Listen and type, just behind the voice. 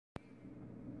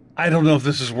I don't know if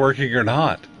this is working or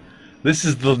not. This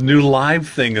is the new live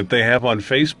thing that they have on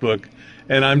Facebook,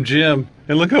 and I'm Jim.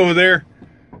 And look over there.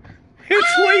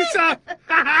 It's Lisa!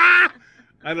 I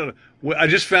don't know. I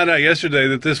just found out yesterday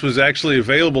that this was actually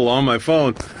available on my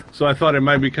phone, so I thought it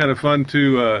might be kind of fun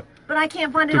to but I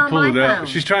can't find it to on pull my it out. phone.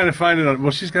 She's trying to find it on,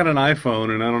 well, she's got an iPhone,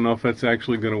 and I don't know if that's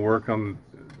actually going to work on,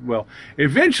 well,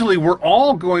 eventually we're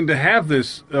all going to have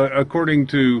this, according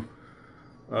to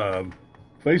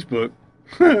Facebook.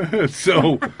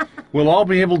 So we'll all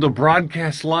be able to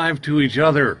broadcast live to each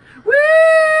other. Woo!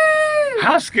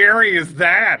 How scary is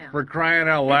that, for crying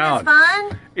out loud? It's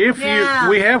fun? If Yeah.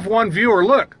 we have one viewer,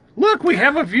 look, we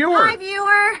have a viewer. Hi,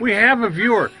 viewer. We have a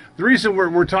viewer. The reason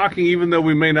we're talking, even though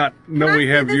we may not know Can I we see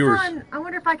have this viewers. I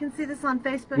wonder if I can see this on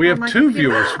Facebook. We on have my 2 computer.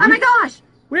 viewers. Oh my gosh.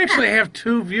 We actually have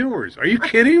 2 viewers. Are you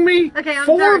kidding me? Okay, I'm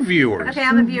 4 sorry. viewers. Okay,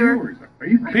 I'm a viewer.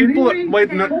 People,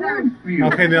 wait, no,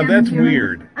 okay, now that's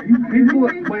weird.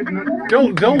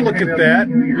 Don't look at that.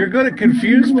 You're going to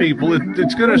confuse people.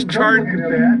 It's going to charge.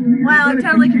 Wow, I'm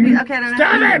totally confused. Okay, I don't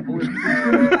know.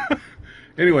 Stop it!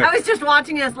 Anyway, I was just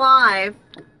watching us live.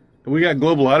 we got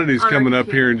Global Oddities On our coming up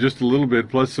computer. here in just a little bit,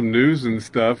 plus some news and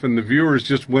stuff, and the viewers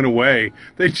just went away.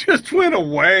 They just went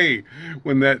away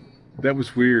when that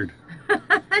was weird.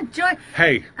 Joy.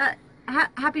 Hey,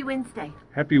 Happy Wednesday.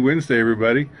 happy Wednesday,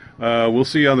 everybody. We'll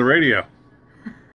see you on the radio.